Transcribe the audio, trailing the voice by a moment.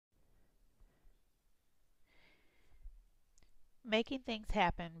Making Things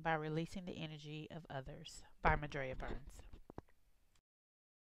Happen by Releasing the Energy of Others by Madrea Burns.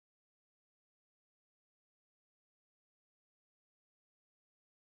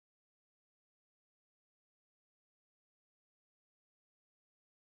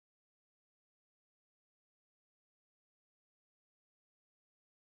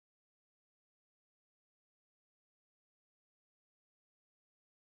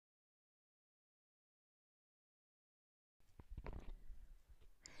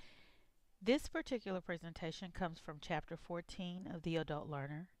 This particular presentation comes from Chapter 14 of The Adult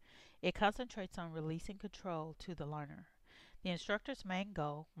Learner. It concentrates on releasing control to the learner. The instructor's main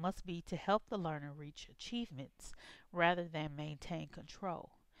goal must be to help the learner reach achievements rather than maintain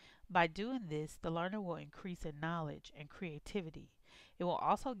control. By doing this, the learner will increase in knowledge and creativity. It will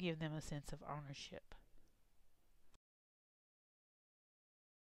also give them a sense of ownership.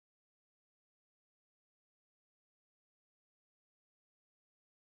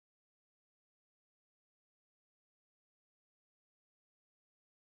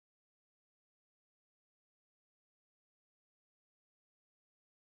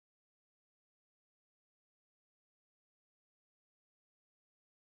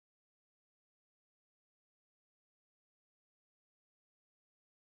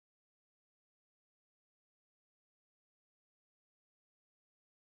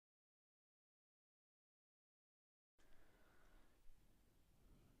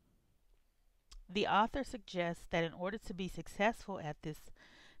 The author suggests that in order to be successful at this,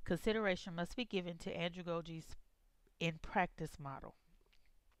 consideration must be given to andragogy's in practice model,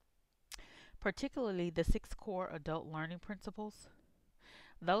 particularly the six core adult learning principles.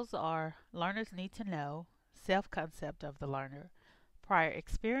 Those are learners need to know, self concept of the learner, prior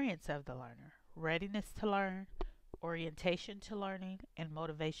experience of the learner, readiness to learn, orientation to learning, and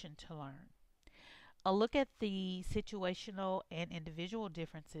motivation to learn. A look at the situational and individual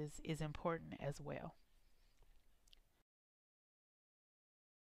differences is important as well.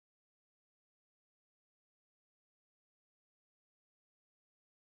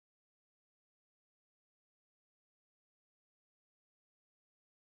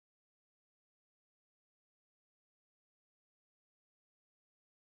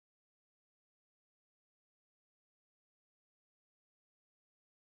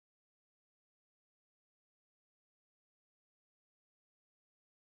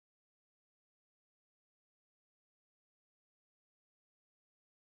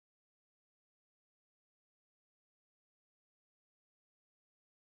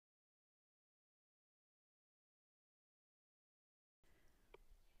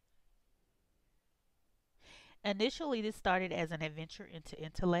 Initially, this started as an adventure into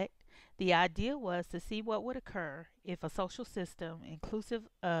intellect. The idea was to see what would occur if a social system, inclusive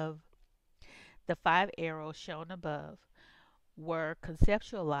of the five arrows shown above, were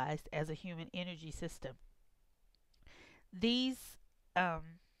conceptualized as a human energy system. These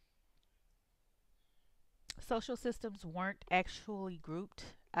social systems weren't actually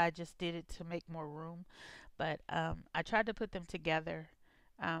grouped. I just did it to make more room, but I tried to put them together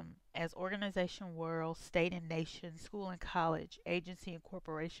as organization, world, state and nation, school and college, agency and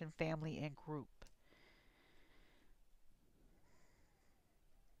corporation, family and group.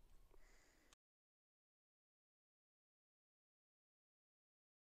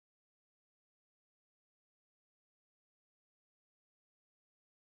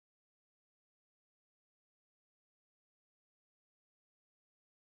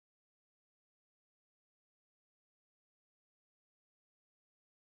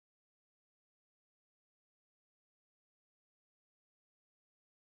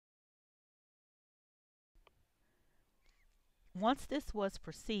 Once this was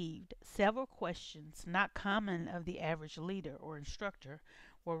perceived, several questions not common of the average leader or instructor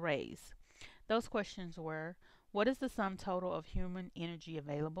were raised. Those questions were: what is the sum total of human energy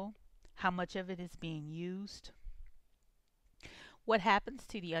available? How much of it is being used? What happens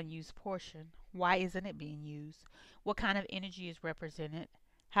to the unused portion? Why isn't it being used? What kind of energy is represented?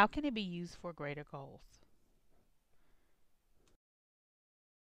 How can it be used for greater goals?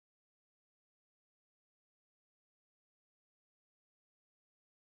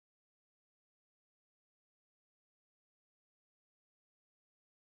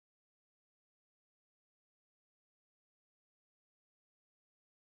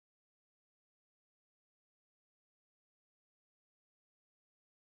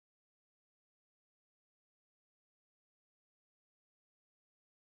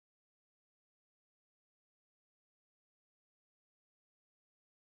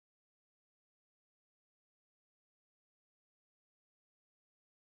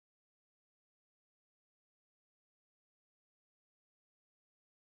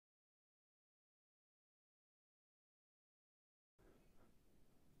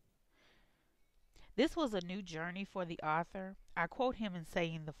 This was a new journey for the author. I quote him in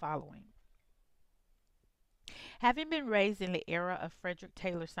saying the following: Having been raised in the era of Frederick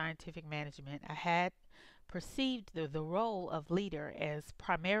Taylor's scientific management, I had perceived the role of leader as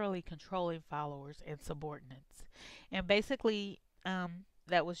primarily controlling followers and subordinates. And basically,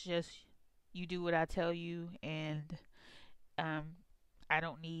 that was just you do what I tell you, and um, I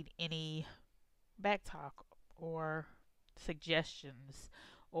don't need any back talk or suggestions,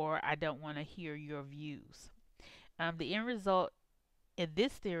 or I don't want to hear your views. The end result in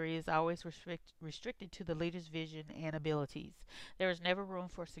this theory is always restricted to the leader's vision and abilities. There is never room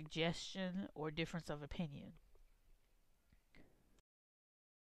for suggestion or difference of opinion.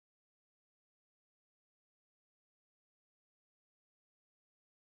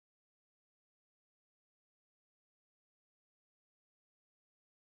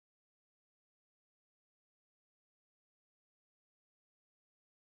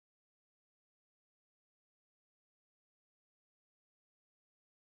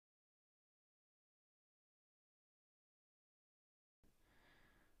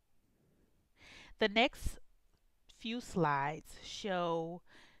 The next few slides show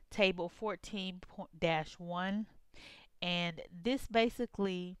table 14-1, and this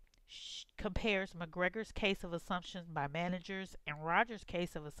basically compares McGregor's case of assumption by managers and Rogers'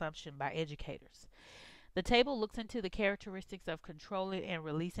 case of assumption by educators. The table looks into the characteristics of controlling and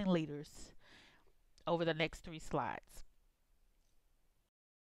releasing leaders over the next three slides.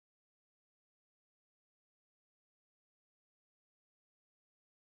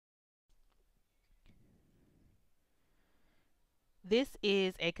 This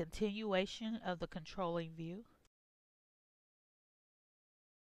is a continuation of the controlling view,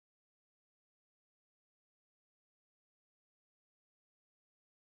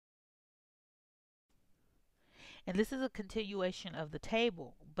 and this is a continuation of the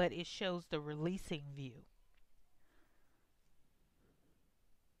table, but it shows the releasing view.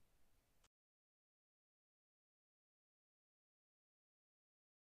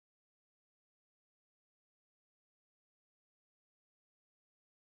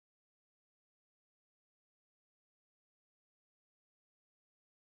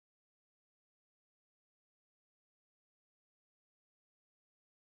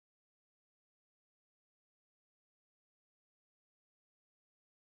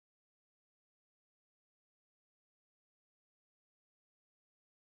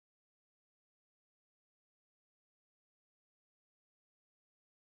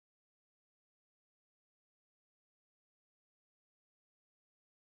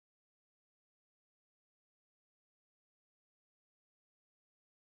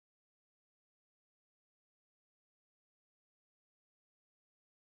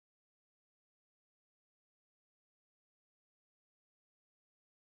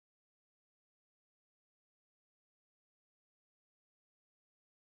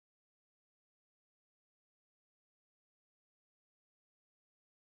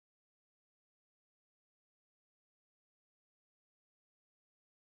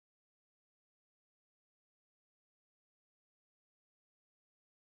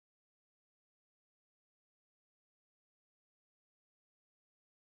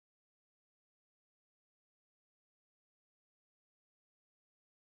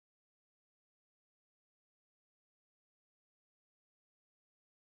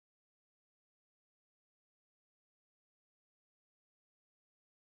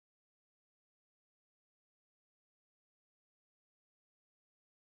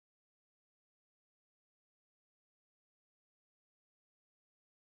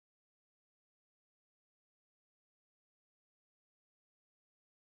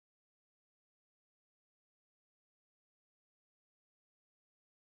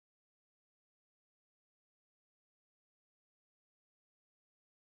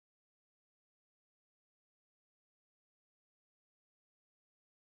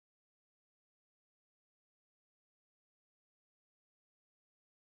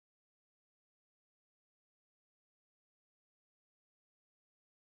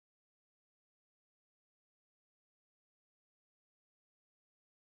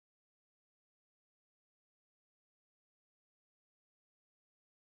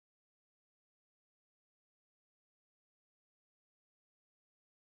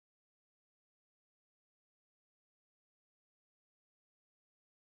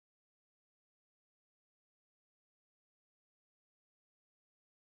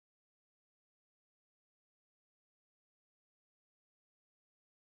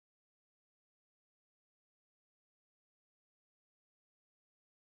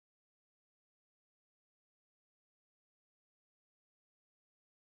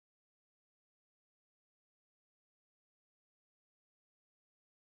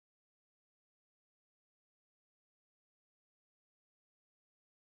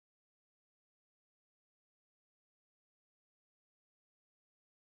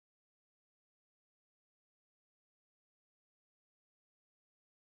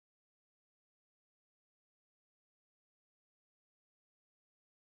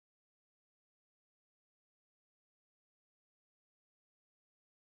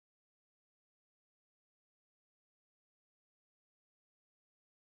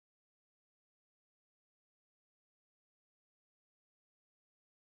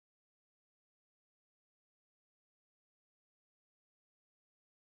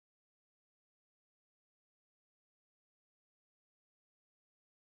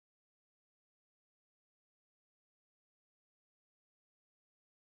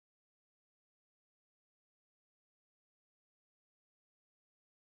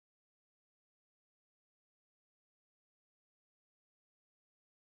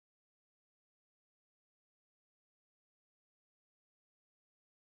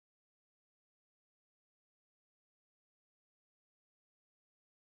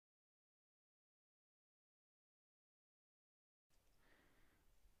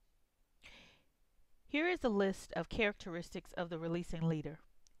 Here is a list of characteristics of the releasing leader.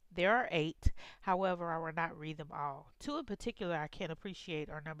 There are eight, however, I will not read them all. Two in particular I can appreciate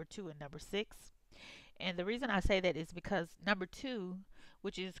are number two and number six. And the reason I say that is because number two,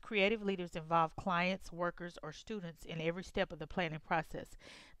 which is creative leaders involve clients, workers, or students in every step of the planning process.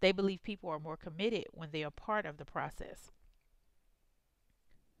 They believe people are more committed when they are part of the process.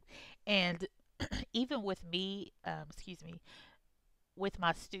 And even with me, with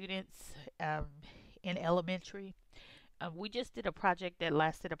my students in elementary, we just did a project that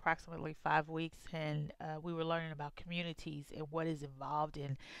lasted approximately 5 weeks, and we were learning about communities and what is involved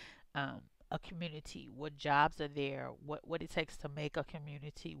in a community, what jobs are there, what it takes to make a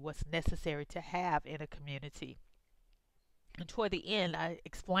community, what's necessary to have in a community. And toward the end, I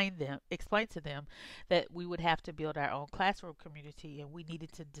explained to them that we would have to build our own classroom community, and we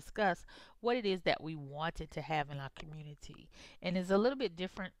needed to discuss what it is that we wanted to have in our community. And it's a little bit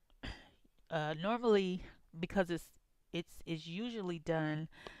different normally because it's usually done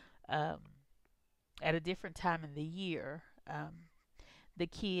um, at a different time in the year. The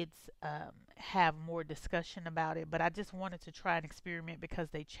kids have more discussion about it, but I just wanted to try an experiment because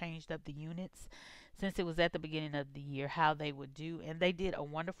they changed up the units since it was at the beginning of the year how they would do, and they did a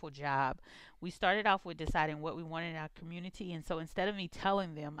wonderful job. We started off with deciding what we wanted in our community, and so instead of me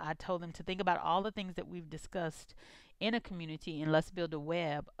telling them, I told them to think about all the things that we've discussed in a community and let's build a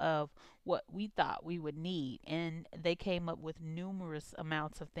web of what we thought we would need. And they came up with numerous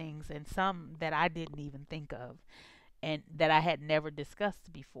amounts of things and some that I didn't even think of and that I had never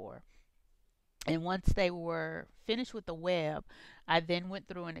discussed before. And once they were finished with the web, I then went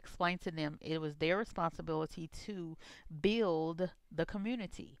through and explained to them it was their responsibility to build the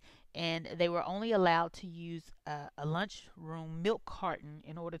community. And they were only allowed to use a lunchroom milk carton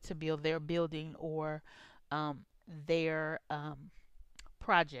in order to build their building or their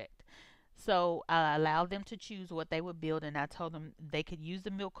project. So I allowed them to choose what they would build, and I told them they could use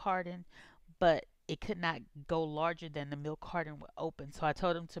the milk carton, but it could not go larger than the milk carton would open. So I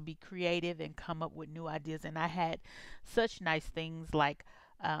told them to be creative and come up with new ideas. And I had such nice things like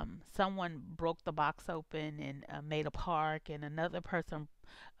someone broke the box open and made a park, and another person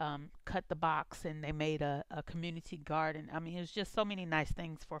cut the box and they made a community garden. I mean, it was just so many nice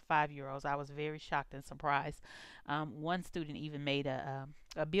things for 5 year olds. I was very shocked and surprised. One student even made a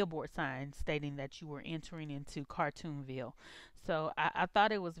billboard sign stating that you were entering into Cartoonville. So I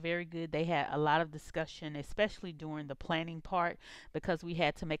thought it was very good. They had a lot of discussion, especially during the planning part, because we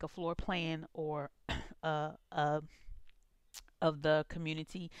had to make a floor plan or a of the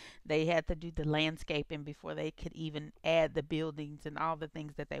community. They had to do the landscaping before they could even add the buildings and all the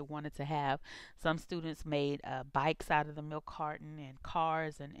things that they wanted to have. Some students made bikes out of the milk carton and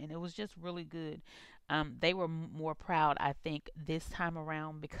cars, and it was just really good. They were more proud, I think, this time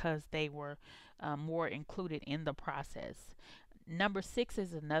around because they were more included in the process. Number six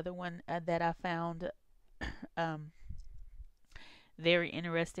is another one that I found um, very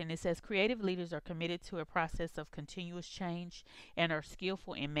interesting. It says creative leaders are committed to a process of continuous change and are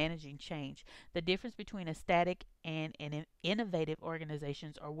skillful in managing change. The difference between a static and an innovative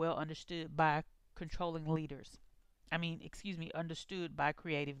organizations are well understood by controlling leaders. Understood by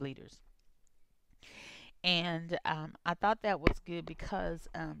creative leaders. And I thought that was good because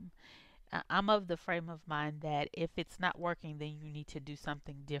I'm of the frame of mind that if it's not working, then you need to do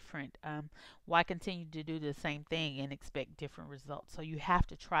something different. Why continue to do the same thing and expect different results? So you have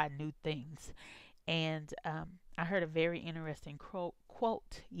to try new things. And I heard a very interesting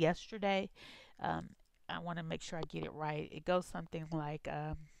quote yesterday. Um, I want to make sure I get it right. It goes something like,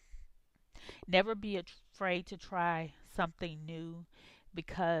 never be afraid to try something new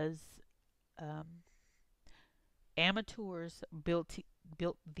because um, amateurs built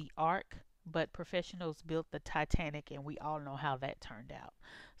the ark, but professionals built the Titanic, and we all know how that turned out.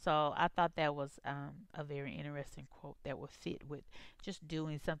 So I thought that was a very interesting quote that would fit with just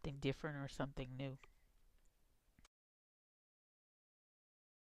doing something different or something new.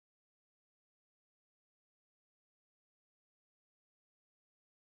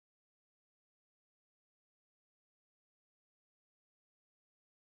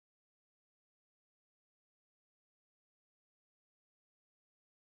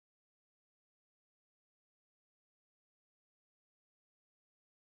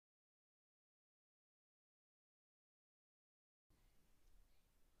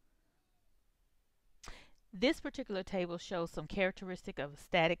 This particular table shows some characteristic of a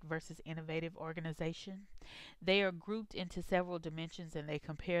static versus innovative organization. They are grouped into several dimensions and they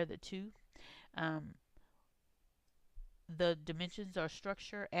compare the two. Um, the dimensions are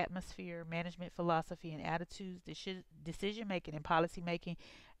structure, atmosphere, management philosophy and attitudes, decision making and policy making,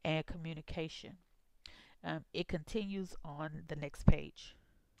 and communication. It continues on the next page.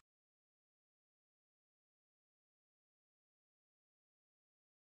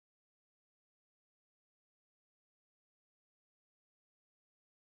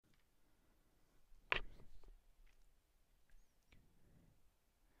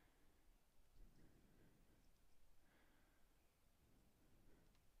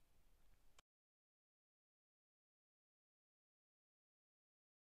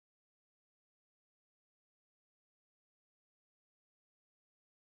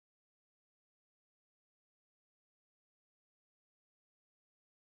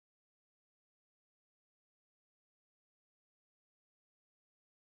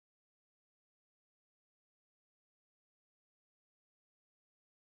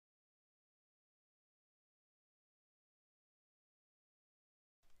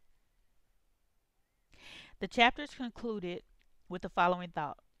 The chapter is concluded with the following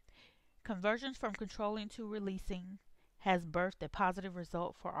thought: conversions from controlling to releasing has birthed a positive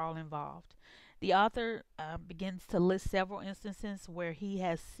result for all involved. The author begins to list several instances where he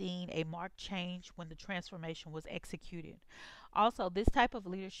has seen a marked change when the transformation was executed. Also, this type of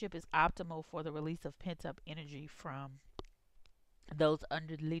leadership is optimal for the release of pent up energy from those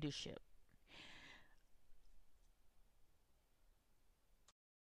under leadership.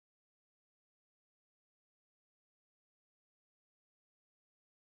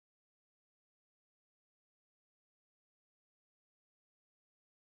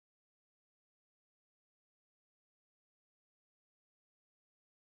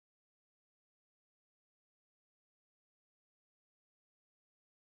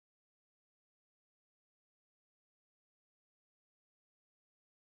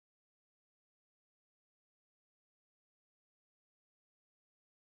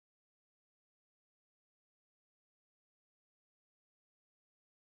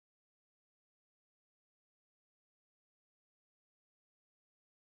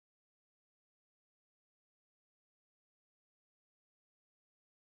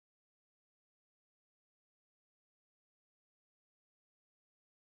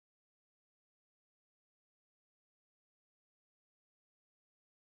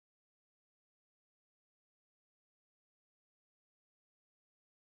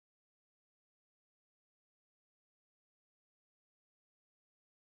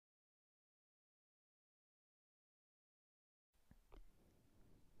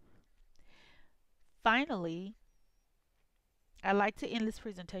 Finally, I like to end this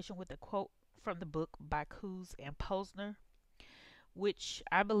presentation with a quote from the book by Coos and Posner, which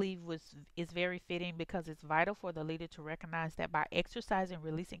I believe is very fitting because it's vital for the leader to recognize that by exercising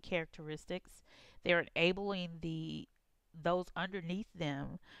releasing characteristics, they're enabling the those underneath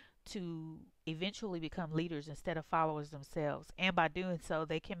them to eventually become leaders instead of followers themselves, and by doing so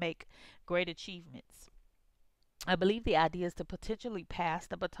they can make great achievements. I believe the idea is to potentially pass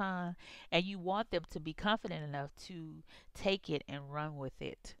the baton, and you want them to be confident enough to take it and run with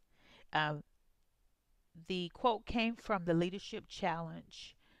it. Um, the quote came from the Leadership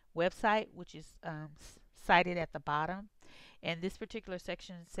Challenge website, which is cited at the bottom. And this particular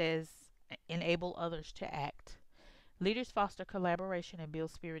section says, enable others to act. Leaders foster collaboration and build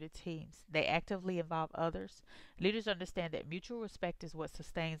spirited teams. They actively involve others. Leaders understand that mutual respect is what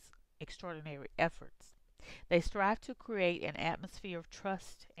sustains extraordinary efforts. They strive to create an atmosphere of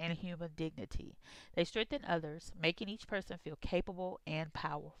trust and human dignity. They strengthen others, making each person feel capable and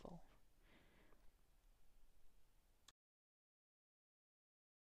powerful.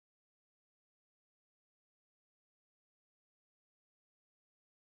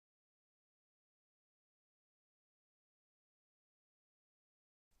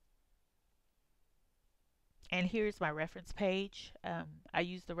 And here's my reference page. I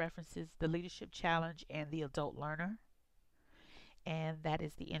use the references the Leadership Challenge and the Adult Learner. And that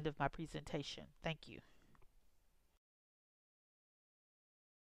is the end of my presentation. Thank you.